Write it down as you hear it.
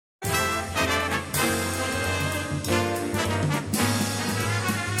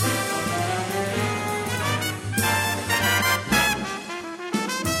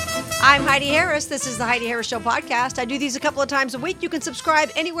I'm Heidi Harris. This is the Heidi Harris Show podcast. I do these a couple of times a week. You can subscribe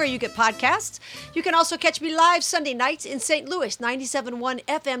anywhere you get podcasts. You can also catch me live Sunday nights in St. Louis, 97.1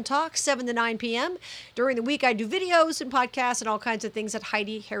 FM Talk, 7 to 9 p.m. During the week, I do videos and podcasts and all kinds of things at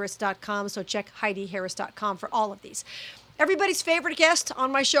HeidiHarris.com. So check HeidiHarris.com for all of these. Everybody's favorite guest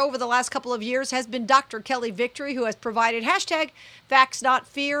on my show over the last couple of years has been Dr. Kelly Victory, who has provided hashtag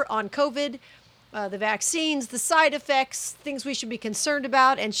 #VaxNotFear on COVID, the vaccines, the side effects, things we should be concerned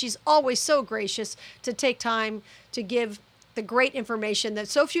about. And she's always so gracious to take time to give the great information that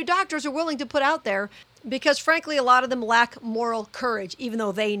so few doctors are willing to put out there because, frankly, a lot of them lack moral courage, even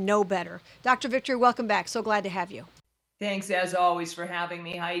though they know better. Dr. Victory, welcome back. So glad to have you. Thanks, as always, for having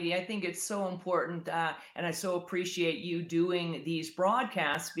me, Heidi. I think it's so important, and I so appreciate you doing these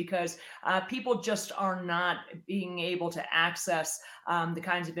broadcasts because people just are not being able to access the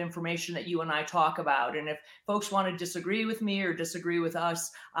kinds of information that you and I talk about. And if folks want to disagree with me or disagree with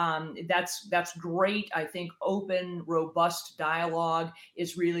us, that's great. I think open, robust dialogue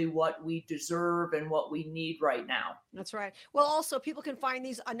is really what we deserve and what we need right now. That's right. Well, also, people can find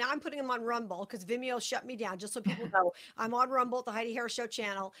these. Now I'm putting them on Rumble because Vimeo shut me down, just so people know. I'm on Rumble at the Heidi Harris Show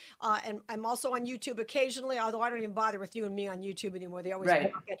channel. And I'm also on YouTube occasionally, although I don't even bother with you and me on YouTube anymore. They always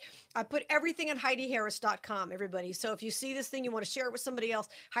block it. I put everything at HeidiHarris.com, everybody. So if you see this thing, you want to share it with somebody else,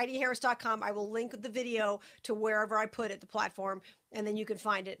 HeidiHarris.com. I will link the video to wherever I put it, the platform. And then you can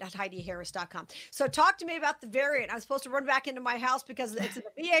find it at HeidiHarris.com. So talk to me about the variant. I'm supposed to run back into my house because it's the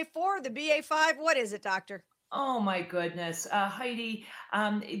BA4, the BA5. What is it, doctor? Oh my goodness, Heidi,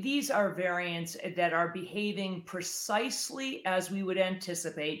 these are variants that are behaving precisely as we would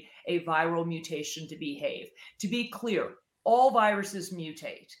anticipate a viral mutation to behave. To be clear, all viruses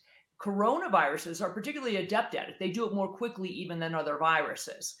mutate. Coronaviruses are particularly adept at it. They do it more quickly even than other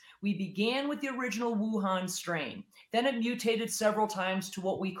viruses. We began with the original Wuhan strain. Then it mutated several times to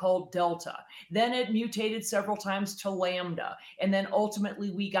what we call Delta. Then it mutated several times to Lambda. And then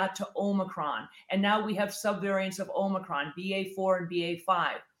ultimately we got to Omicron. And now we have subvariants of Omicron, BA4 and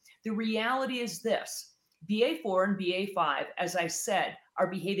BA5. The reality is this: BA4 and BA5, as I said, are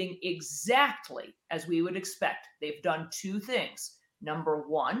behaving exactly as we would expect. They've done two things. Number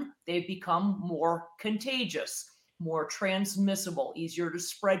one, they've become more contagious, more transmissible, easier to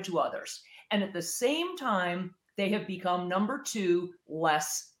spread to others. And at the same time, they have become, number two,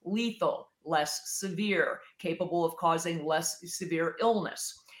 less lethal, less severe, capable of causing less severe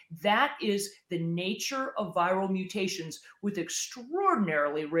illness. That is the nature of viral mutations, with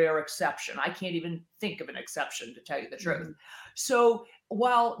extraordinarily rare exception. I can't even think of an exception, to tell you the truth. So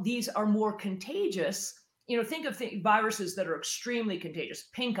while these are more contagious, think of viruses that are extremely contagious.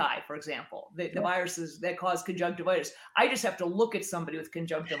 Pink eye, for example, the viruses that cause conjunctivitis. I just have to look at somebody with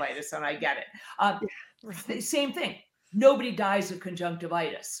conjunctivitis and I get it. Same thing. Nobody dies of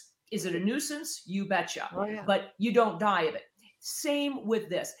conjunctivitis. Is it a nuisance? You betcha. But you don't die of it. Same with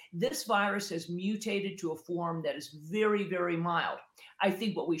this. This virus has mutated to a form that is very, very mild. I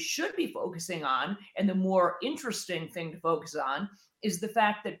think what we should be focusing on, and the more interesting thing to focus on, is the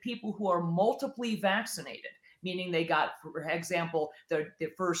fact that people who are multiply vaccinated, meaning they got, for example, the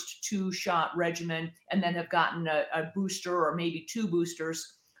first 2-shot regimen and then have gotten a booster or maybe 2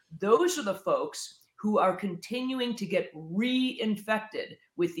 boosters, those are the folks who are continuing to get reinfected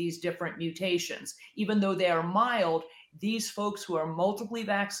with these different mutations. Even though they are mild, these folks who are multiply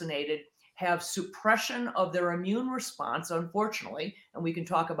vaccinated have suppression of their immune response, unfortunately, and we can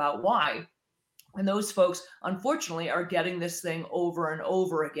talk about why. And those folks, unfortunately, are getting this thing over and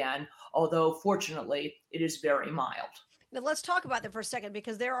over again, although fortunately, it is very mild. Now, let's talk about that for a second,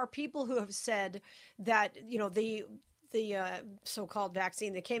 because there are people who have said that, the so-called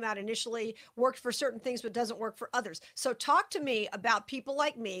vaccine that came out initially worked for certain things, but doesn't work for others. So talk to me about people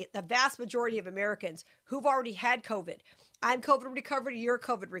like me, the vast majority of Americans who've already had COVID. I'm COVID recovered, you're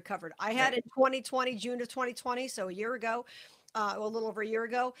COVID recovered. I had it in 2020, June of 2020, so a year ago. A little over a year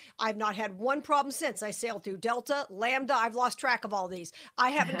ago. I've not had one problem since. I sailed through Delta, Lambda. I've lost track of all these. I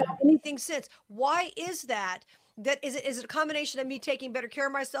haven't got anything since. Why is that? Is it a combination of me taking better care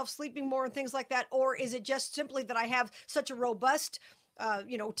of myself, sleeping more and things like that? Or is it just simply that I have such a robust,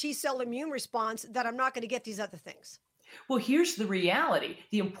 T-cell immune response that I'm not going to get these other things? Well, here's the reality.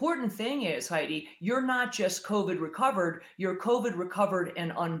 The important thing is, Heidi, you're not just COVID recovered, you're COVID recovered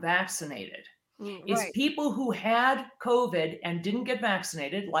and unvaccinated. It's people who had COVID and didn't get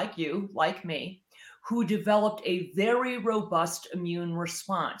vaccinated, like you, like me, who developed a very robust immune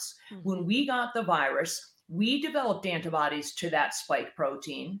response. When we got the virus, we developed antibodies to that spike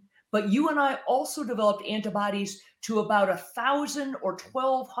protein, but you and I also developed antibodies to about 1,000 or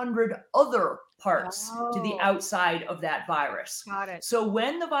 1,200 other parts to the Oh, outside of that virus. got it. So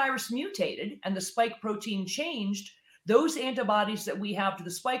when the virus mutated and the spike protein changed, those antibodies that we have to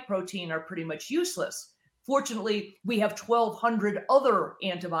the spike protein are pretty much useless. Fortunately, we have 1,200 other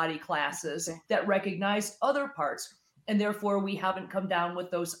antibody classes that recognize other parts, and therefore we haven't come down with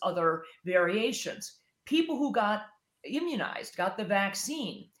those other variations. People who got immunized, got the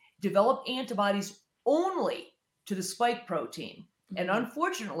vaccine, developed antibodies only to the spike protein. And Mhm.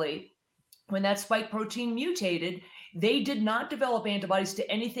 unfortunately, when that spike protein mutated, they did not develop antibodies to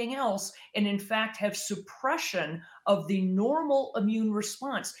anything else, and in fact have suppression of the normal immune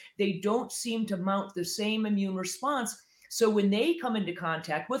response. They don't seem to mount the same immune response. So when they come into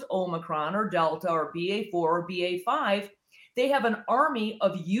contact with Omicron or Delta or BA4 or BA5, they have an army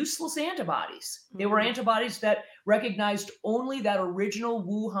of useless antibodies. They were Mhm. antibodies that recognized only that original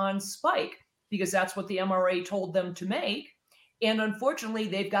Wuhan spike because that's what the MRA told them to make. And unfortunately,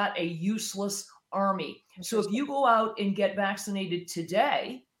 they've got a useless army. So if Interesting. you go out and get vaccinated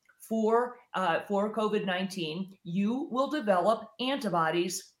today for COVID-19, you will develop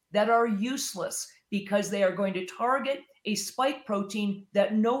antibodies that are useless because they are going to target a spike protein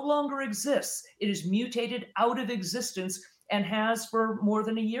that no longer exists. It is mutated out of existence and has for more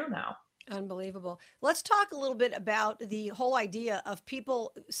than a year now. Unbelievable. Let's talk a little bit about the whole idea of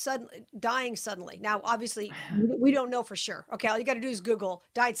people dying suddenly. Now, obviously, we don't know for sure. Okay, all you got to do is Google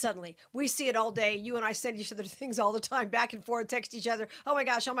died suddenly. We see it all day. You and I send each other things all the time, back and forth, text each other. Oh my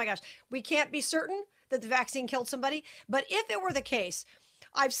gosh, oh my gosh. We can't be certain that the vaccine killed somebody, but if it were the case,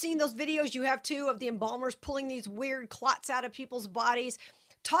 I've seen those videos you have too of the embalmers pulling these weird clots out of people's bodies.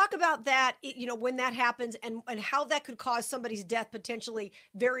 Talk about that, when that happens and how that could cause somebody's death potentially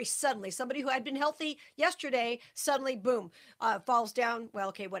very suddenly. Somebody who had been healthy yesterday, suddenly, boom, falls down. Well,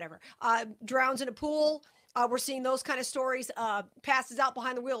 okay, whatever. Drowns in a pool. We're seeing those kind of stories. Passes out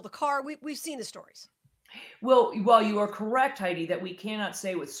behind the wheel of the car. We've seen the stories. Well, while you are correct, Heidi, that we cannot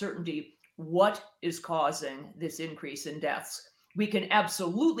say with certainty what is causing this increase in deaths, we can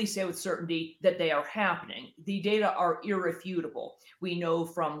absolutely say with certainty that they are happening. The data are irrefutable. We know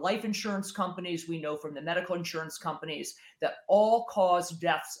from life insurance companies, we know from the medical insurance companies that all cause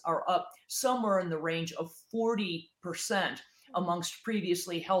deaths are up somewhere in the range of 40% amongst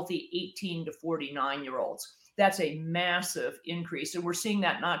previously healthy 18 to 49-year-olds. That's a massive increase. And we're seeing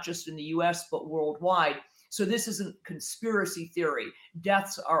that not just in the US, but worldwide. So this isn't conspiracy theory.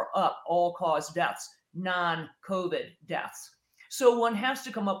 Deaths are up, all cause deaths, non COVID deaths. So one has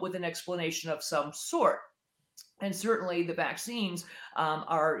to come up with an explanation of some sort. And certainly the vaccines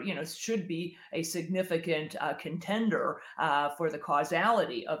should be a significant contender for the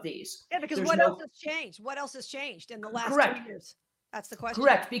causality of these. Yeah, because There's what else no has changed? What else has changed in the last correct. 2 years? That's the question.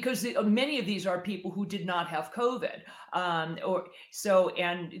 Correct, because many of these are people who did not have COVID, or so,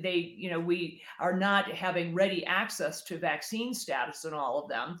 and we are not having ready access to vaccine status in all of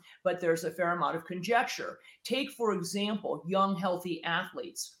them. But there's a fair amount of conjecture. Take, for example, young healthy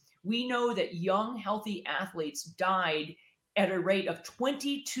athletes. We know that young healthy athletes died at a rate of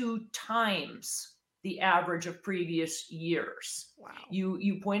 22 times the average of previous years. Wow.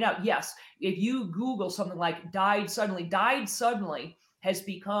 You point out, yes, if you Google something like died suddenly has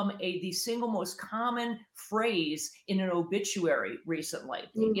become the single most common phrase in an obituary recently.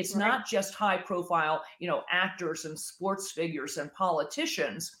 It's Right. not just high profile, actors and sports figures and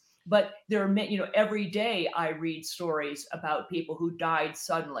politicians, but there are, every day I read stories about people who died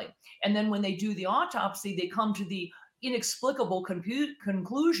suddenly. And then when they do the autopsy, they come to the inexplicable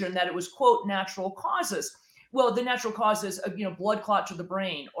conclusion that it was, quote, natural causes. Well, the natural causes of, blood clot to the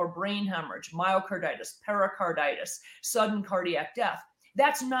brain or brain hemorrhage, myocarditis, pericarditis, sudden cardiac death.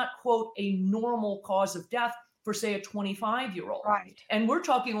 That's not, quote, a normal cause of death for, say, a 25-year-old. Right. And we're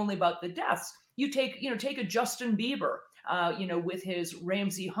talking only about the deaths. You take a Justin Bieber, with his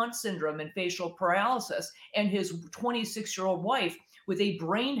Ramsay Hunt syndrome and facial paralysis, and his 26-year-old wife with a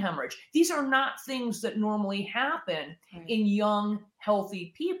brain hemorrhage. These are not things that normally happen in young,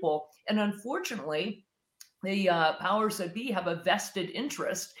 healthy people. And unfortunately, the powers that be have a vested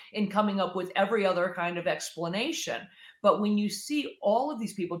interest in coming up with every other kind of explanation. But when you see all of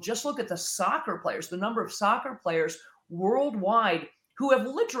these people, just look at the soccer players, the number of soccer players worldwide who have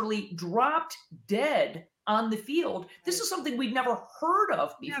literally dropped dead on the field. This is something we'd never heard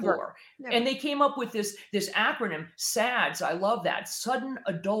of before. Never. And they came up with this acronym, SADS. I love that. Sudden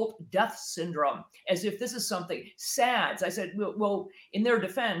Adult Death Syndrome, as if this is something. SADS. I said, well, in their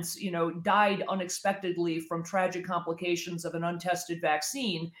defense, died unexpectedly from tragic complications of an untested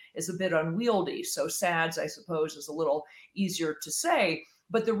vaccine is a bit unwieldy. So SADS, I suppose, is a little easier to say.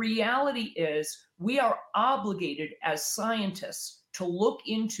 But the reality is we are obligated as scientists to look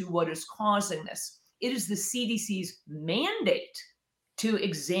into what is causing this. It is the CDC's mandate to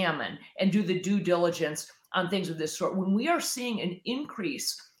examine and do the due diligence on things of this sort. When we are seeing an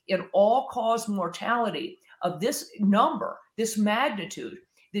increase in all cause mortality of this number, this magnitude,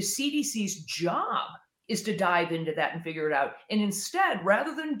 the CDC's job is to dive into that and figure it out. And instead,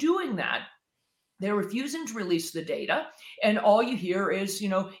 rather than doing that, they're refusing to release the data. And all you hear is,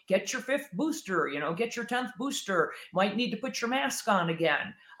 get your fifth booster, get your 10th booster, might need to put your mask on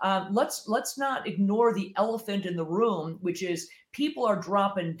again. Let's not ignore the elephant in the room, which is people are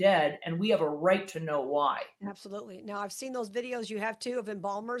dropping dead and we have a right to know why. Absolutely. Now, I've seen those videos you have too of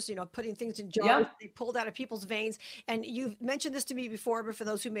embalmers, putting things in jars Yeah, they pulled out of people's veins. And you've mentioned this to me before, but for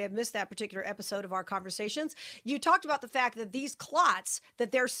those who may have missed that particular episode of our conversations, you talked about the fact that these clots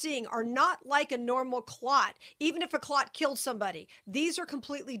that they're seeing are not like a normal clot. Even if a clot killed somebody, these are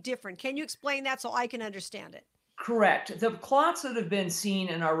completely different. Can you explain that so I can understand it? correct. The clots that have been seen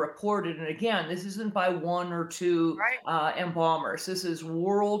and are reported, and again, this isn't by one or two Right. embalmers, this is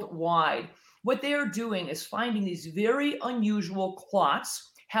worldwide. What they are doing is finding these very unusual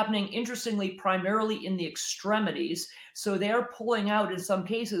clots happening, interestingly, primarily in the extremities. So they're pulling out, in some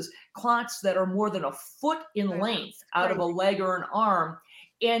cases, clots that are more than a foot in I know. length It's out of a crazy. leg or an arm.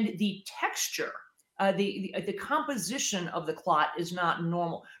 And the texture, the composition of the clot is not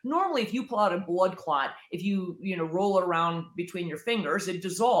normal. Normally, if you pull out a blood clot, if you roll it around between your fingers, it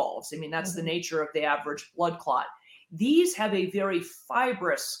dissolves. I mean, that's the Mhm. nature of the average blood clot. These have a very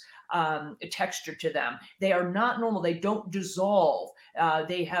fibrous texture to them. They are not normal. They don't dissolve.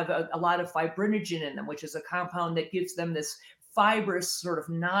 They have a lot of fibrinogen in them, which is a compound that gives them this fibrous, sort of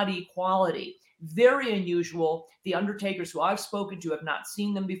knotty quality. Very unusual. The undertakers who I've spoken to have not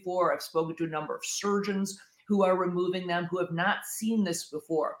seen them before. I've spoken to a number of surgeons who are removing them who have not seen this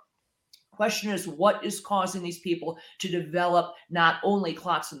before. Question is, what is causing these people to develop not only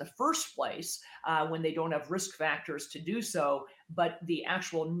clots in the first place when they don't have risk factors to do so, but the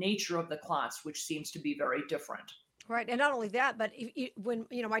actual nature of the clots, which seems to be very different. Right. And not only that, but when,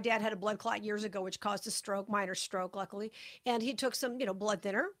 my dad had a blood clot years ago, which caused a stroke, minor stroke, luckily. And he took some, blood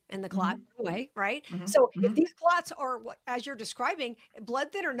thinner and the clot Mhm, went away. Right. mhm, So if mhm. these clots are what, as you're describing,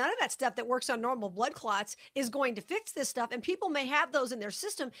 blood thinner, none of that stuff that works on normal blood clots is going to fix this stuff. And people may have those in their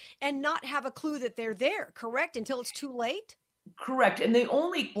system and not have a clue that they're there, correct? Until it's too late. Correct. And the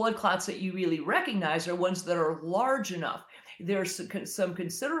only blood clots that you really recognize are ones that are large enough. There's some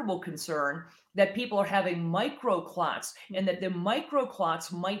considerable concern that people are having microclots and that the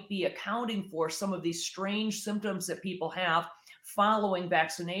microclots might be accounting for some of these strange symptoms that people have following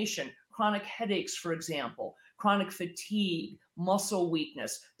vaccination. Chronic headaches, for example, chronic fatigue, muscle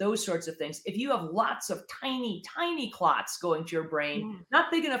weakness, those sorts of things. If you have lots of tiny, tiny clots going to your brain, Mm. not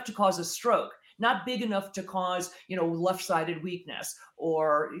big enough to cause a stroke, not big enough to cause left-sided weakness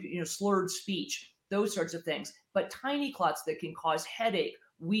or slurred speech, those sorts of things, but tiny clots that can cause headache,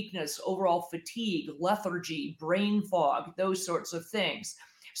 weakness, overall fatigue, lethargy, brain fog, those sorts of things.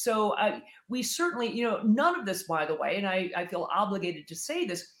 So we certainly, none of this, by the way, and I feel obligated to say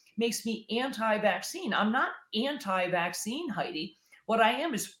this, makes me anti-vaccine. I'm not anti-vaccine, Heidi. What I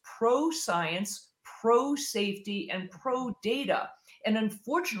am is pro-science, pro-safety, and pro-data. And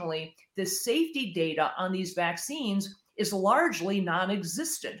unfortunately, the safety data on these vaccines is largely non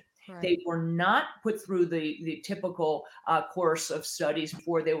existent. Right. They were not put through the typical course of studies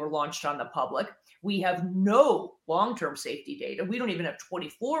before they were launched on the public. We have no long term safety data. We don't even have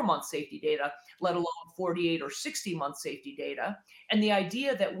 24-month safety data, let alone 48 or 60-month safety data. And the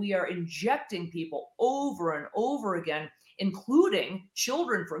idea that we are injecting people over and over again, including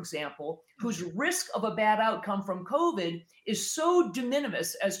children, for example, whose risk of a bad outcome from COVID is so de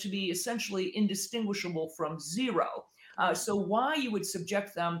minimis as to be essentially indistinguishable from zero. Right. So, why you would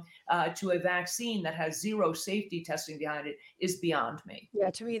subject them to a vaccine that has zero safety testing behind it is beyond me. Yeah,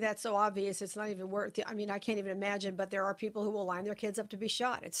 to me, that's so obvious. It's not even worth it. I mean, I can't even imagine, but there are people who will line their kids up to be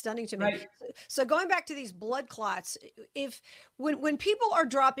shot. It's stunning to me. Right. So going back to these blood clots, if when people are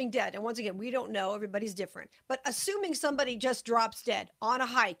dropping dead, and once again, we don't know, everybody's different, but assuming somebody just drops dead on a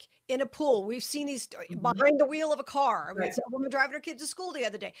hike, in a pool, we've seen these Mhm. behind the wheel of a car. We Right. had a woman driving her kids to school the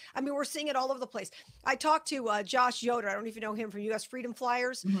other day. I mean, we're seeing it all over the place. I talked to Josh Yoder. I don't know if you know him from U.S. Freedom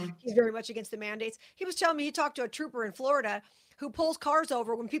Flyers. Mhm. He's very much against the mandates. He was telling me he talked to a trooper in Florida who pulls cars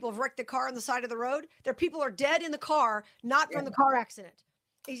over when people have wrecked the car on the side of the road. Their people are dead in the car, not from the car accident.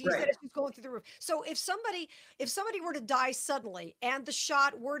 He said Right. it was going through the roof. So if somebody were to die suddenly and the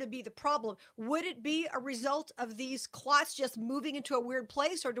shot were to be the problem, would it be a result of these clots just moving into a weird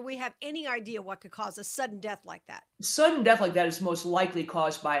place, or do we have any idea what could cause a sudden death like that? Sudden death like that is most likely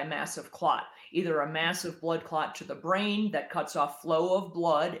caused by a massive clot, either a massive blood clot to the brain that cuts off flow of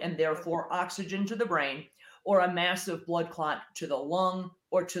blood and therefore oxygen to the brain, or a massive blood clot to the lung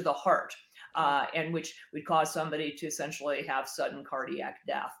or to the heart, Okay. and which would cause somebody to essentially have sudden cardiac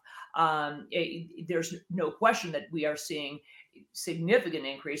death. There's no question that we are seeing significant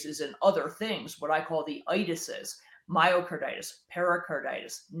increases in other things, what I call the itises: myocarditis,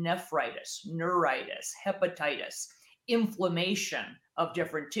 pericarditis, nephritis, neuritis, hepatitis, inflammation of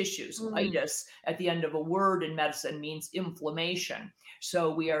different tissues. Mm. Itis at the end of a word in medicine means inflammation.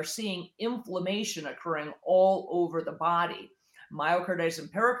 So we are seeing inflammation occurring all over the body. Myocarditis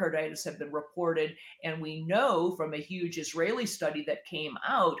and pericarditis have been reported, and we know from a huge Israeli study that came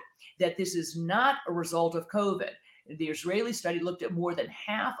out that this is not a result of COVID. The Israeli study looked at more than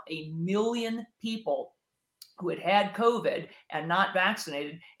 500,000 people who had had COVID and not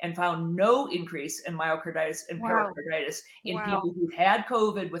vaccinated, and found no increase in myocarditis and Wow. pericarditis in Wow. people who had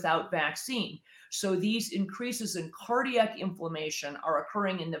COVID without vaccine. So these increases in cardiac inflammation are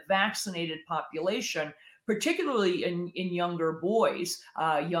occurring in the vaccinated population, particularly in younger boys,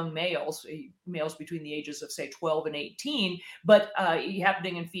 young males, males between the ages of say 12 and 18, but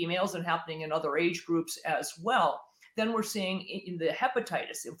happening in females and happening in other age groups as well. Then we're seeing in the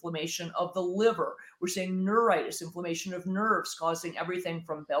hepatitis inflammation of the liver. We're seeing neuritis, inflammation of nerves, causing everything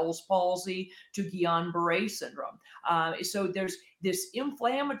from Bell's palsy to Guillain-Barré syndrome. So there's this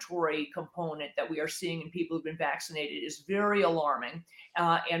inflammatory component that we are seeing in people who've been vaccinated is very alarming.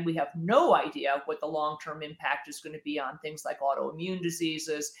 And we have no idea what the long-term impact is going to be on things like autoimmune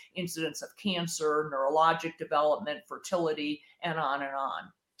diseases, incidence of cancer, neurologic development, fertility, and on and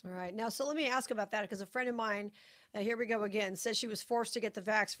on. All right. Now, so let me ask about that because a friend of mine, here we go again, says she was forced to get the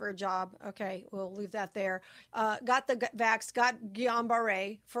vax for a job. Okay, we'll leave that there. Got the vax, got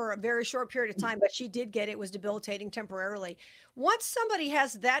Guillain-Barré for a very short period of time, but she did get it. It was debilitating temporarily. Once somebody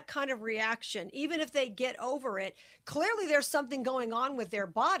has that kind of reaction, even if they get over it, clearly there's something going on with their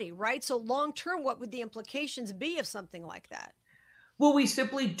body, right? So long term, what would the implications be of something like that? Well, we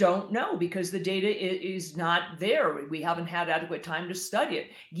simply don't know because the data is not there. We haven't had adequate time to study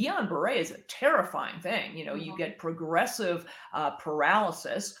it. Guillain-Barré is a terrifying thing. You know, you Mhm. get progressive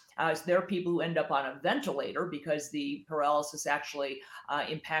paralysis. There are people who end up on a ventilator because the paralysis actually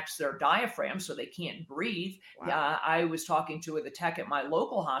impacts their diaphragm, so they can't breathe. Wow. I was talking to the tech at my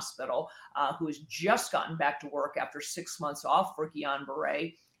local hospital who has just gotten back to work after 6 months off for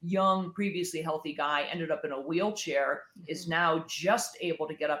Guillain-Barré. Young, previously healthy guy, ended up in a wheelchair, is Mhm. now just able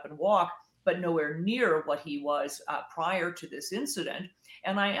to get up and walk, but nowhere near what he was prior to this incident.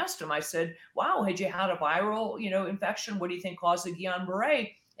 And I asked him, I said, wow, had you had a viral, infection? What do you think caused the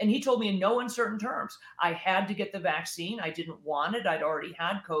Guillain-Barré? And he told me in no uncertain terms, I had to get the vaccine. I didn't want it. I'd already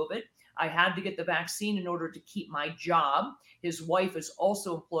had COVID. I had to get the vaccine in order to keep my job. His wife is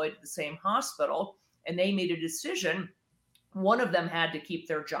also employed at the same hospital, and they made a decision. One of them had to keep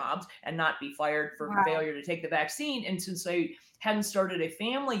their jobs and not be fired for Wow. failure to take the vaccine. And since they hadn't started a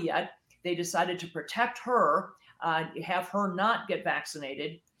family yet, they decided to protect her, have her not get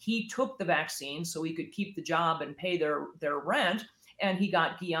vaccinated. He took the vaccine so he could keep the job and pay their rent. And he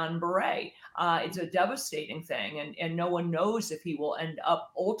got Guillain-Barré. It's a devastating thing, and no one knows if he will end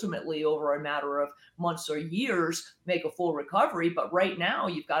up ultimately over a matter of months or years make a full recovery. But right now,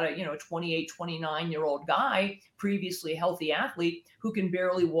 you've got a 28, 29-year-old guy, previously healthy athlete, who can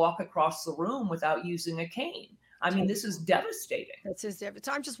barely walk across the room without using a cane. I mean, this is devastating. That's his difference.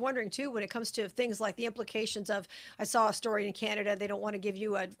 I'm just wondering too, when it comes to things like the implications of, I saw a story in Canada, they don't want to give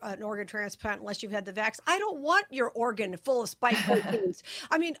you an organ transplant unless you've had the vax. I don't want your organ full of spike proteins.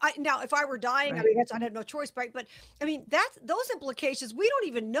 I mean, now if I were dying, I Right. mean, I'd have no choice, right? But I mean, that's those implications. We don't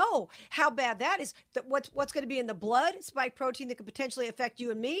even know how bad that is. That what's going to be in the blood, spike protein that could potentially affect you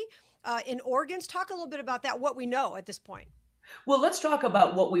and me in organs. Talk a little bit about that. What we know at this point. Well, let's talk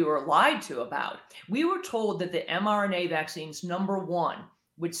about what we were lied to about. We were told that the mRNA vaccines, number one,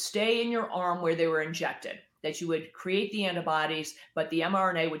 would stay in your arm where they were injected, that you would create the antibodies, but the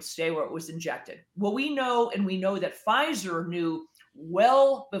mRNA would stay where it was injected. Well, we know, and we know that Pfizer knew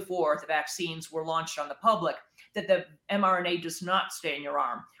well before the vaccines were launched on the public, that the mRNA does not stay in your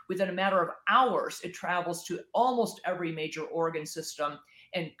arm. Within a matter of hours, it travels to almost every major organ system,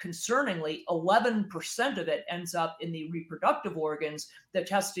 and concerningly, 11% of it ends up in the reproductive organs, the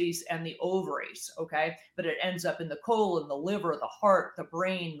testes and the ovaries. Okay. But it ends up in the colon, the liver, the heart, the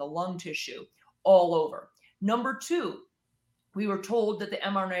brain, the lung tissue, all over. Number two, we were told that the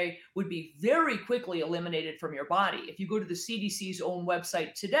mRNA would be very quickly eliminated from your body. If you go to the CDC's own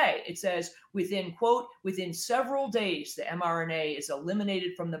website today, it says within, quote, within several days, the mRNA is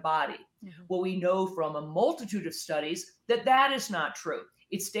eliminated from the body. Mhm. Well, we know from a multitude of studies that that is not true.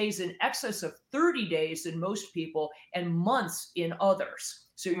 It stays in excess of 30 days in most people and months in others.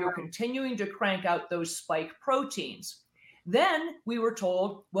 So you're continuing to crank out those spike proteins. Then we were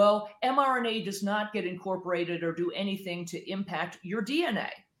told, well, mRNA does not get incorporated or do anything to impact your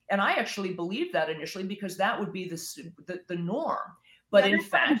DNA. And I actually believed that initially because that would be the norm. But Yeah, in that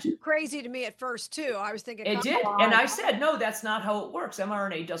sounded fact, crazy to me at first too. I was thinking, it come did. And on. I said, no, that's not how it works.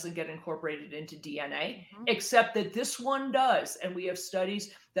 mRNA doesn't get incorporated into DNA, Mhm. except that this one does. And we have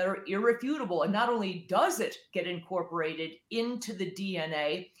studies that are irrefutable. And not only does it get incorporated into the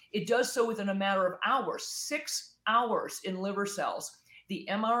DNA, it does so within a matter of hours, 6 hours in liver cells. The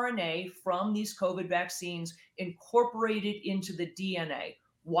mRNA from these COVID vaccines incorporated into the DNA.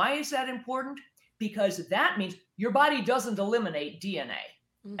 Why is that important? Because that means your body doesn't eliminate DNA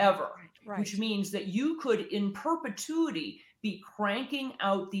ever, Right. which means that you could in perpetuity be cranking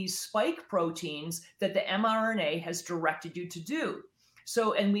out these spike proteins that the mRNA has directed you to do.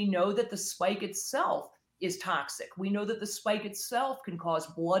 So, and we know that the spike itself is toxic. We know that the spike itself can cause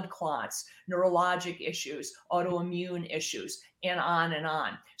blood clots, neurologic issues, autoimmune issues, and on and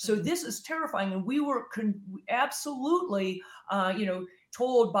on. So this is terrifying. And we were absolutely,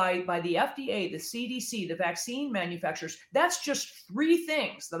 told by the FDA, the CDC, the vaccine manufacturers, that's just 3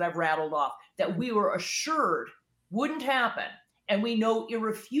 things that I've rattled off that we were assured wouldn't happen. And we know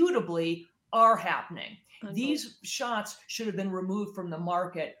irrefutably are happening. These shots should have been removed from the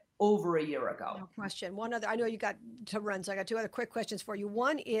market over a year ago. No question. One other, I know you got to run, so I got 2 other quick questions for you.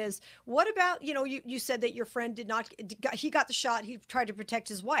 One is, what about, you said that your friend he got the shot, he tried to protect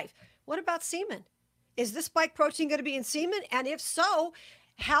his wife. What about semen? Is this spike protein going to be in semen? And if so,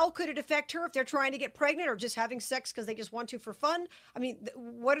 how could it affect her if they're trying to get pregnant or just having sex because they just want to for fun? I mean,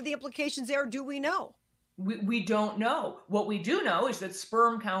 what are the implications there? Do we know? We don't know. What we do know is that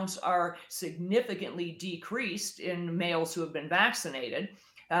sperm counts are significantly decreased in males who have been vaccinated,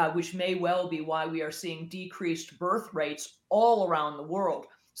 which may well be why we are seeing decreased birth rates all around the world.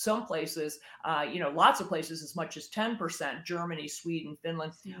 Some places, lots of places, as much as 10%, Germany, Sweden,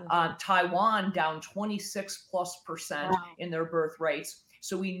 Finland, Taiwan down 26+% in their birth rates.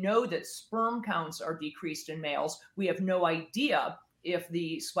 So we know that sperm counts are decreased in males. We have no idea if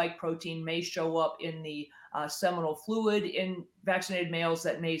the spike protein may show up in the seminal fluid in vaccinated males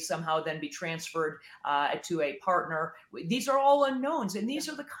that may somehow then be transferred to a partner. These are all unknowns. And these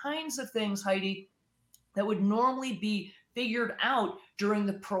are the kinds of things, Heidi, that would normally be figured out during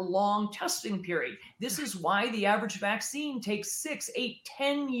the prolonged testing period. This is why the average vaccine takes 6, 8,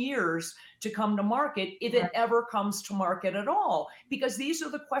 10 years to come to market, if it ever comes to market at all, because these are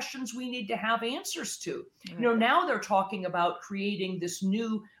the questions we need to have answers to. Now they're talking about creating this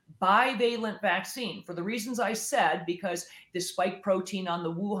new bivalent vaccine for the reasons I said, because the spike protein on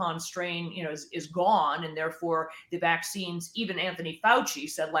the Wuhan strain, is gone, and therefore the vaccines, even Anthony Fauci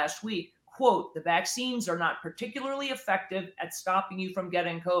said last week, quote, the vaccines are not particularly effective at stopping you from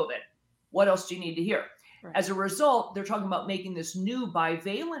getting COVID. What else do you need to hear? Right. As a result, they're talking about making this new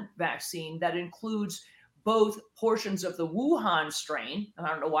bivalent vaccine that includes both portions of the Wuhan strain, and I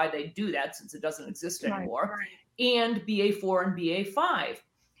don't know why they do that since it doesn't exist anymore, and BA4 and BA5.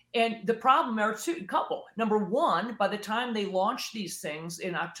 And the problem are a couple. Number one, by the time they launch these things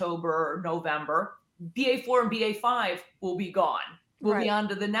in October or November, BA4 and BA5 will be gone. We'll be on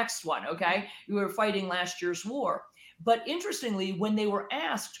to the next one, okay? We were fighting last year's war. But interestingly, when they were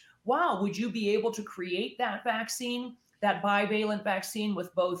asked, wow, would you be able to create that vaccine, that bivalent vaccine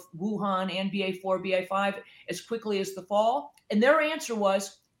with both Wuhan and BA4, BA5 as quickly as the fall? And their answer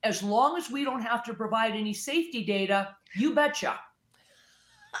was, as long as we don't have to provide any safety data, you betcha.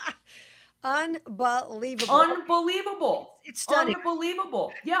 Unbelievable. Unbelievable. It's stunning.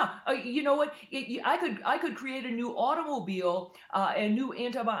 Unbelievable. Yeah. You know what? I could create a new automobile, a new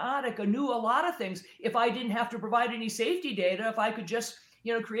antibiotic, a lot of things if I didn't have to provide any safety data. If I could just,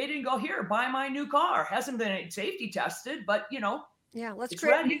 create it and go, here, buy my new car. Hasn't been safety tested, but yeah, let's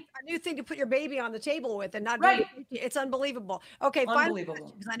create a new thing to put your baby on the table with and not do it's unbelievable. Okay,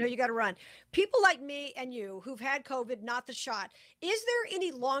 unbelievable. Because I know you got to run. People like me and you who've had COVID, not the shot, is there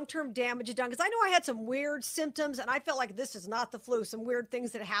any long-term damage done? Because I know I had some weird symptoms and I felt like this is not the flu. Some weird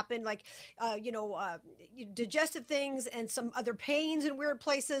things that happened, like, digestive things and some other pains in weird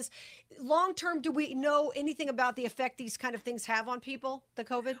places. Long-term, do we know anything about the effect these kind of things have on people, the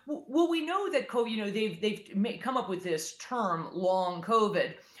COVID? Well, we know that COVID, they've come up with this term, long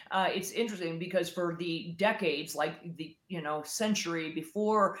COVID, It's interesting because for the decades, like the century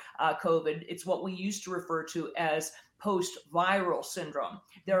before COVID, it's what we used to refer to as post-viral syndrome.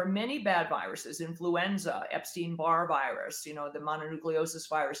 There are many bad viruses: influenza, Epstein-Barr virus, the mononucleosis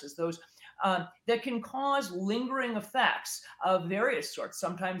viruses, those that can cause lingering effects of various sorts.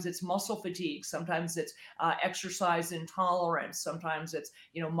 Sometimes it's muscle fatigue, sometimes it's exercise intolerance, sometimes it's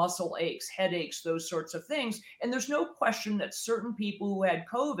muscle aches, headaches, those sorts of things. And there's no question that certain people who had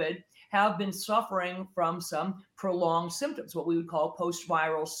COVID have been suffering from some prolonged symptoms, what we would call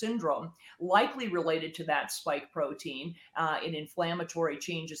post-viral syndrome, likely related to that spike protein and inflammatory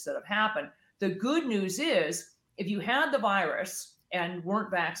changes that have happened. The good news is, if you had the virus and weren't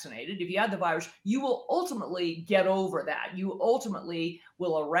vaccinated, if you had the virus, you will ultimately get over that. You ultimately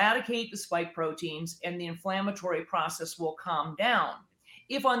will eradicate the spike proteins and the inflammatory process will calm down.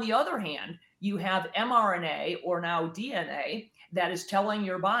 If, on the other hand, you have mRNA or now DNA that is telling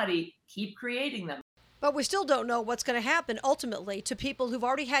your body, keep creating them. But we still don't know what's going to happen ultimately to people who've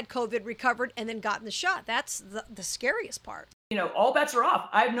already had COVID, recovered, and then gotten the shot. That's the scariest part. All bets are off.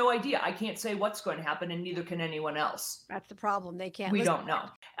 I have no idea. I can't say what's going to happen, and neither can anyone else. That's the problem. They can't. We don't know.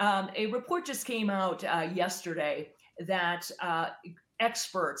 A report just came out yesterday that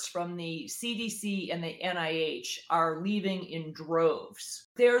experts from the CDC and the NIH are leaving in droves.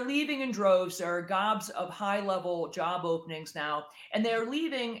 They're leaving in droves. There are gobs of high-level job openings now, and they're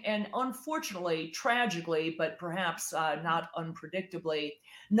leaving, and unfortunately, tragically, but perhaps not unpredictably,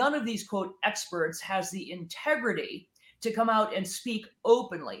 none of these, quote, experts has the integrity to come out and speak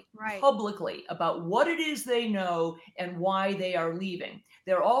openly, publicly, about what it is they know and why they are leaving.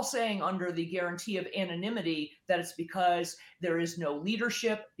 They're all saying, under the guarantee of anonymity, that it's because there is no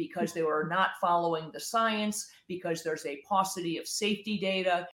leadership, because they were not following the science, because there's a paucity of safety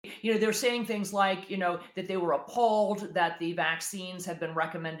data. They're saying things like, that they were appalled that the vaccines have been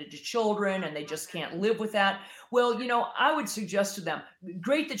recommended to children and they just can't live with that. Well, I would suggest to them,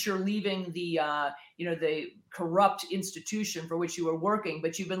 great that you're leaving the corrupt institution for which you were working,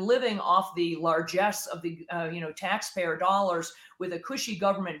 but you've been living off the largesse of the taxpayer dollars with a cushy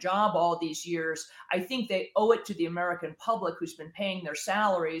government job all these years. I think they owe it to the American public, who's been paying their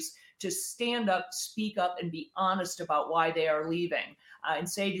salaries, to stand up, speak up, and be honest about why they are leaving, and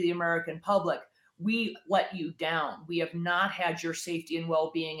say to the American public, we let you down. We have not had your safety and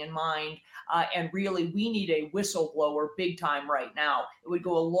well-being in mind. And really, we need a whistleblower big time right now. It would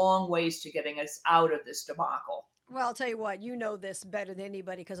go a long ways to getting us out of this debacle. Well, I'll tell you what, this better than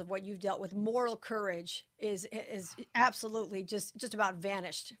anybody because of what you've dealt with. Moral courage is absolutely just about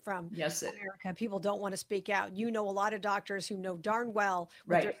vanished from America. People don't want to speak out. A lot of doctors who know darn well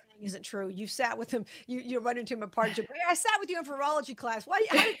what they're saying isn't true. You sat with them, you run into them at parties. I sat with you in virology class. Why?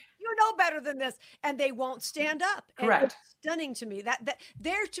 You know better than this, and they won't stand up. Correct. And it's stunning to me that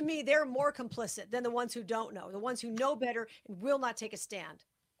they're more complicit than the ones who don't know, the ones who know better and will not take a stand.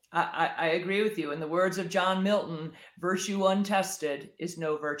 I agree with you. In the words of John Milton, virtue untested is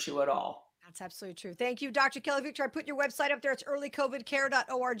no virtue at all. That's absolutely true. Thank you, Dr. Kelly Victor. I put your website up there. It's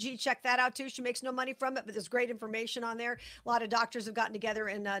earlycovidcare.org. Check that out too. She makes no money from it, but there's great information on there. A lot of doctors have gotten together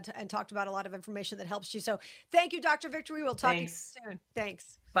and talked about a lot of information that helps you. So thank you, Dr. Victor. We will talk to you soon.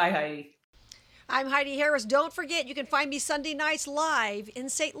 Thanks. Bye, Heidi. I'm Heidi Harris. Don't forget, you can find me Sunday nights live in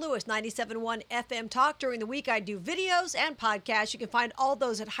St. Louis, 97.1 FM Talk. During the week, I do videos and podcasts. You can find all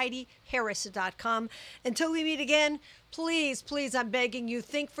those at HeidiHarris.com. Until we meet again, please, I'm begging you,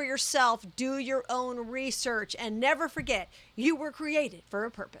 think for yourself, do your own research, and never forget, you were created for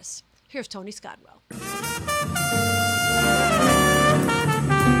a purpose. Here's Tony Scodwell.